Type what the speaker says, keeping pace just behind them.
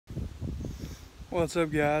What's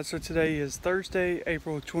up, guys? So today is Thursday,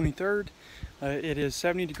 April 23rd. It is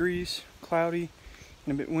 70 degrees, cloudy,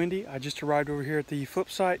 and a bit windy. I just arrived over here at the flip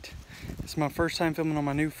site. It's my first time filming on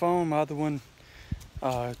my new phone. My other one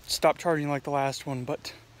stopped charging like the last one,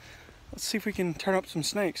 but let's see if we can turn up some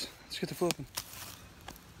snakes. Let's get to flipping.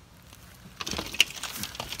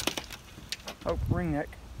 Oh, ringneck.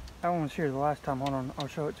 That one was here the last time. Hold on, I'll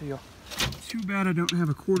show it to you. Too bad I don't have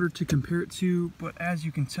a quarter to compare it to, but as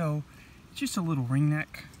you can tell, it's just a little ringneck.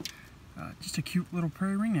 Just a cute little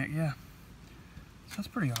prairie ringneck, yeah. So that's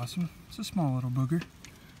pretty awesome. It's a small little booger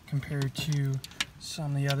compared to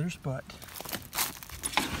some of the others, but...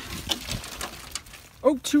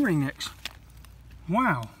 Oh, two ringnecks.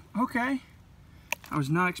 Wow, okay. I was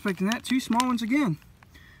not expecting that. Two small ones again.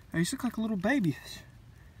 These look like little babies.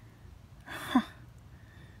 Huh.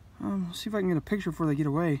 Let's see if I can get a picture before they get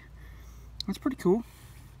away. That's pretty cool.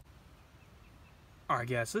 Alright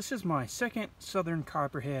guys, this is my second southern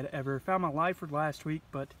copperhead ever. Found my lifer last week,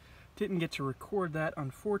 but didn't get to record that,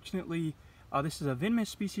 unfortunately. This is a venomous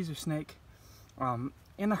species of snake.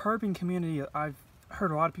 In the herping community, I've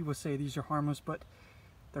heard a lot of people say these are harmless, but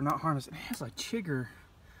they're not harmless. It has a chigger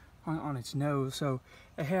on its nose, so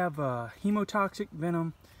they have hemotoxic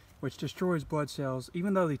venom, which destroys blood cells.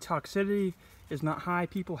 Even though the toxicity is not high,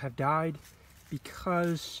 people have died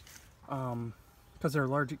because they're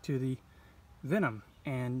allergic to the venom,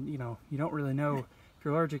 and you don't really know if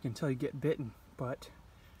you're allergic until you get bitten. But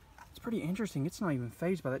it's pretty interesting. It's not even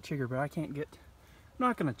phased by that chigger, but I'm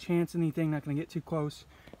not gonna chance anything, not gonna get too close.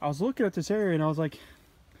 I was looking at this area and I was like,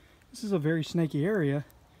 this is a very snaky area.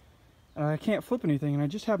 I can't flip anything, and I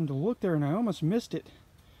just happened to look there and I almost missed it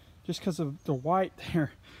just because of the white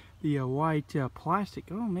there, the white plastic.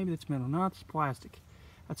 Oh, maybe that's metal. No, it's plastic.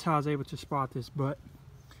 That's how I was able to spot this. But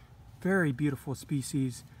very beautiful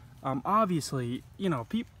species. Obviously,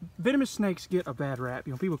 venomous snakes get a bad rap.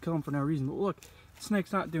 People kill them for no reason. But look, the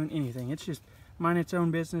snake's not doing anything. It's just minding its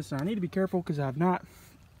own business. And I need to be careful because I've not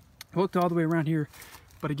looked all the way around here.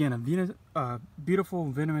 But again, a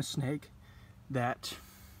beautiful venomous snake. That's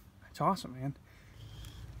awesome, man.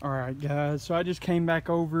 Alright, guys. So I just came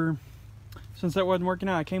back over. Since that wasn't working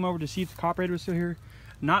out, I came over to see if the copperhead was still here.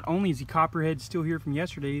 Not only is the copperhead still here from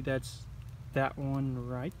yesterday, that's that one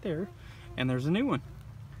right there. And there's a new one.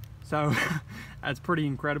 So that's pretty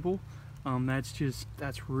incredible.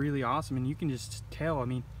 That's really awesome, and you can just tell. I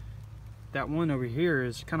mean, that one over here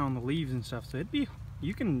is kind of on the leaves and stuff, so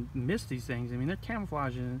you can miss these things. I mean, their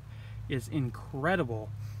camouflage is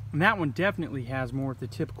incredible, and that one definitely has more of the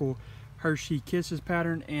typical Hershey Kisses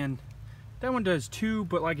pattern, and that one does too.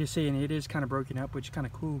 But like I say, and it is kind of broken up, which is kind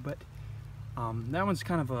of cool. But that one's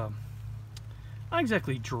kind of not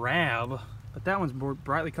exactly drab, but that one's more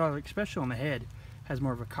brightly colored, especially on the head. Has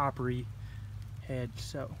more of a coppery head.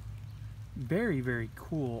 So very, very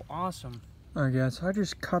cool. Awesome. Alright guys, so I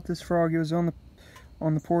just caught this frog. It was on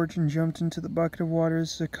the porch and jumped into the bucket of water.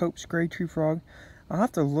 This is a Cope's gray tree frog. I'll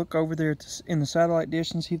have to look over there in the satellite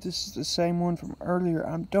dish and see if this is the same one from earlier.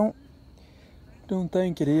 I don't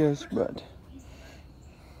think it is, but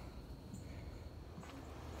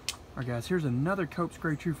alright guys, here's another Cope's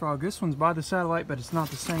gray tree frog. This one's by the satellite, but it's not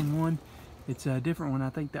the same one. It's a different one. I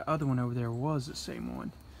think the other one over there was the same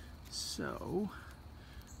one. So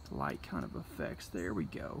the light kind of affects. There we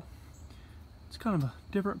go. It's kind of a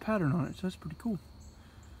different pattern on it, so that's pretty cool.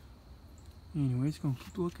 Anyways, gonna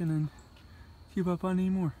keep looking and see if I find any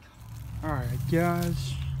more. Alright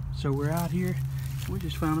guys, so we're out here. We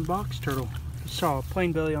just found a box turtle. I saw a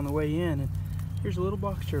plain belly on the way in, and here's a little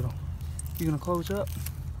box turtle. You gonna close up?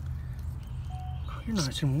 Oh, you're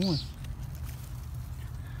nice and warm.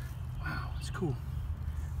 Cool.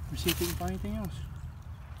 Let's see if we can find anything else.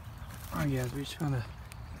 Alright guys, we just found a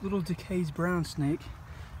little Decay's brown snake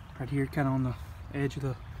right here, kind of on the edge of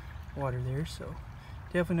the water there, so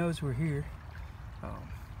definitely knows we're here.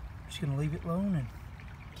 Just gonna leave it alone and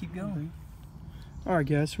keep going. Alright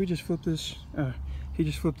guys, so we just flipped this he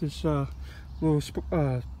just flipped this little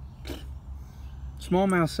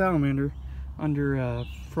smallmouth salamander under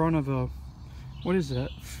front of a, what is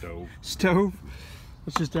that? Stove.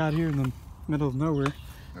 It's just out here in the middle of nowhere.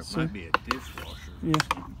 That might be a dishwasher. Yeah,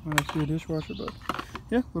 might actually be a dishwasher, but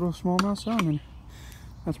yeah, little smallmouth salmon.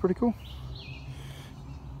 That's pretty cool.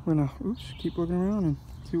 We're gonna keep looking around and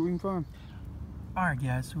see what we can find. Alright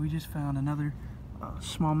guys, so we just found another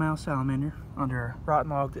smallmouth salamander under a rotten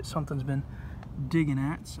log that something's been digging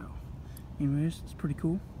at. So anyways, it's pretty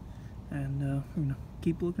cool. And we're gonna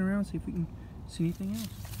keep looking around, see if we can see anything else.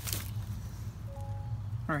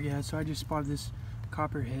 Alright guys, so I just spotted this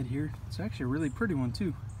copperhead here. It's actually a really pretty one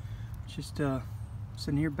too. It's just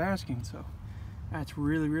sitting here basking, so that's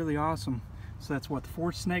really, really awesome. So that's what, the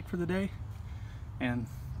 4th snake for the day, and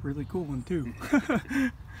really cool one too.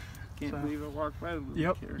 Can't believe I walked by the little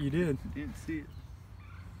Yep, carrot. you did. Didn't see it.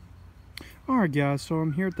 Alright guys, so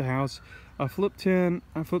I'm here at the house. I flipped some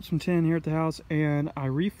tin here at the house, and I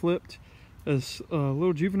reflipped this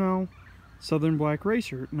little juvenile Southern Black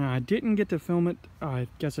Racer. Now I didn't get to film it. I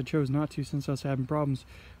guess I chose not to since I was having problems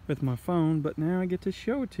with my phone, but now I get to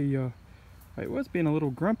show it to you. It was being a little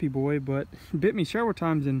grumpy boy, but bit me several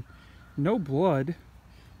times and no blood.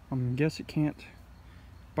 I guess it can't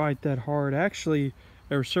bite that hard. Actually,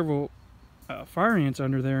 there were several fire ants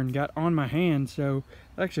under there and got on my hand, so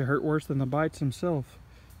it actually hurt worse than the bites themselves.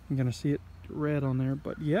 I'm gonna see it red on there,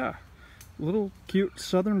 but yeah, little cute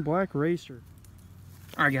Southern Black Racer.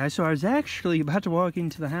 Alright guys, so I was actually about to walk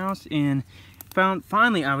into the house and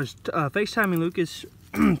finally I was FaceTiming Lucas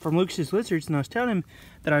from Lucas's Lizards, and I was telling him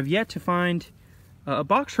that I've yet to find a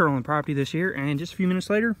box turtle on the property this year, and just a few minutes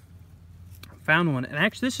later found one. And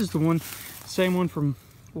actually this is the same one from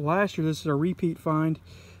last year. This is a repeat find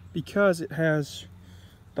because it has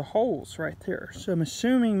the holes right there. So I'm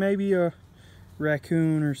assuming maybe a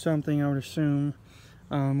raccoon or something, I would assume,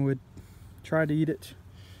 would try to eat it.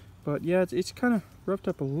 But yeah, it's kind of roughed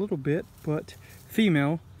up a little bit, but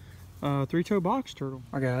female 3-toed box turtle.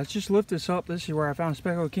 Okay, let's just lift this up. This is where I found a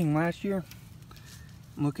speckled king last year.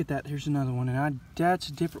 Look at that, here's another one, and that's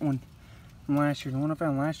a different one from last year. The one I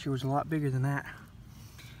found last year was a lot bigger than that.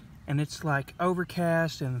 And it's like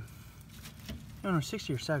overcast and, I don't know,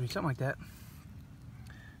 60 or 70, something like that.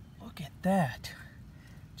 Look at that,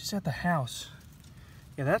 just at the house.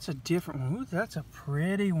 Yeah, that's a different one. Ooh, that's a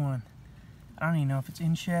pretty one. I don't even know if it's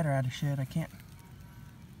in shed or out of shed. I can't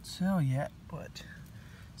tell yet, but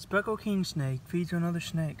speckled king snake feeds on other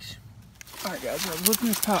snakes. Alright guys, I was looking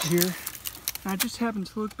at the top here, and I just happened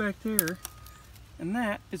to look back there, and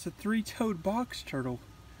that is a 3-toed box turtle.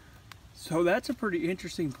 So that's a pretty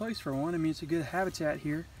interesting place for one. I mean, it's a good habitat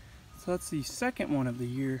here. So that's the 2nd one of the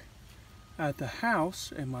year at the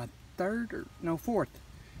house, and my 4th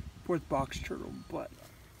box turtle. But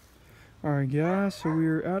alright guys, so we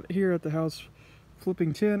were out here at the house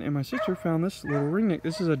flipping tin, and my sister found this little ringneck.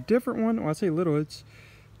 This is a different one. Well, I say little, it's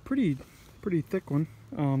pretty thick one.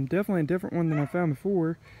 Definitely a different one than I found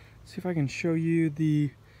before. See if I can show you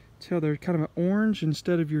the tail. They're kind of an orange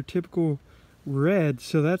instead of your typical red,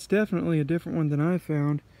 so that's definitely a different one than I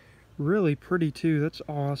found. Really pretty too. That's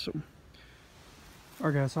awesome.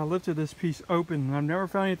 Alright guys, so I lifted this piece open, and I've never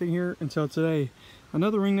found anything here until today.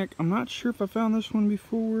 Another ringneck. I'm not sure if I found this one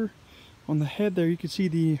before. On the head there, you can see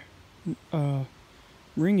the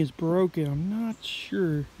ring is broken. I'm not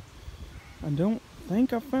sure. I don't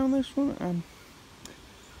think I found this one. I'm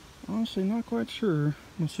honestly not quite sure.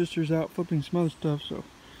 My sister's out flipping some other stuff, so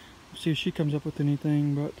we'll see if she comes up with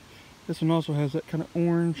anything. But this one also has that kind of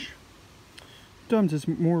orange. Sometimes it's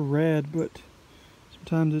more red, but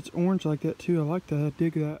sometimes it's orange like that too. I like that. I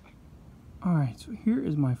dig that. Alright, so here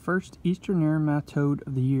is my first eastern airmath toad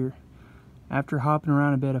of the year. After hopping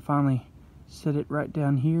around a bit, I finally set it right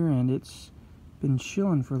down here, and it's been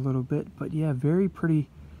chilling for a little bit. But yeah, very pretty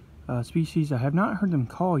species. I have not heard them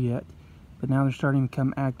call yet, but now they're starting to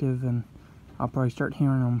become active, and I'll probably start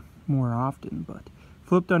hearing them more often. But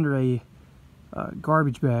flipped under a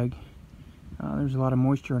garbage bag. There's a lot of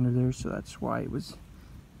moisture under there, so that's why it was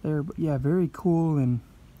there. But yeah, very cool and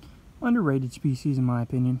underrated species in my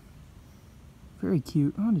opinion. Very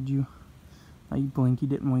cute. Oh, did you? Oh, you blinked. You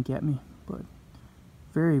didn't wink at me, but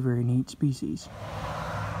very, very neat species.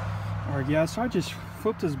 Alright guys, so I just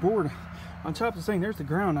flipped this board on top of this thing. There's the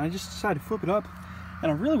ground. I just decided to flip it up,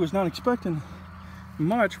 and I really was not expecting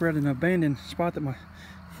much. We're at an abandoned spot that my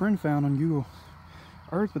friend found on Google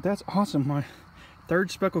Earth, but that's awesome. My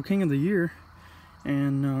 3rd speckled king of the year,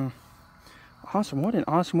 and awesome. What an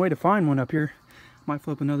awesome way to find one up here. Might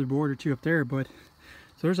flip another board or two up there, but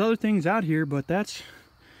so there's other things out here, but that's,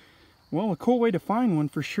 well, a cool way to find one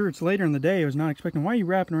for sure. It's later in the day. I was not expecting. Why are you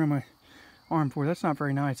wrapping around my arm for? That's not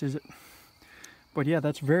very nice, is it? But yeah,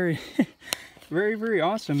 that's very very, very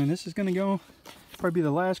awesome. And this is gonna go probably be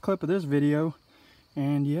the last clip of this video,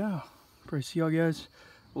 and yeah, probably see y'all guys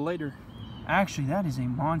later. Actually, that is a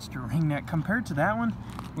monster ringneck compared to that one,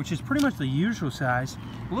 which is pretty much the usual size.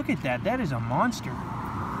 Look at that. That is a monster.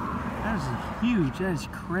 That is huge. That is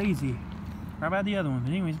crazy. How about the other one? But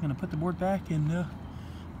anyways, gonna put the board back and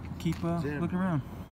keep looking around.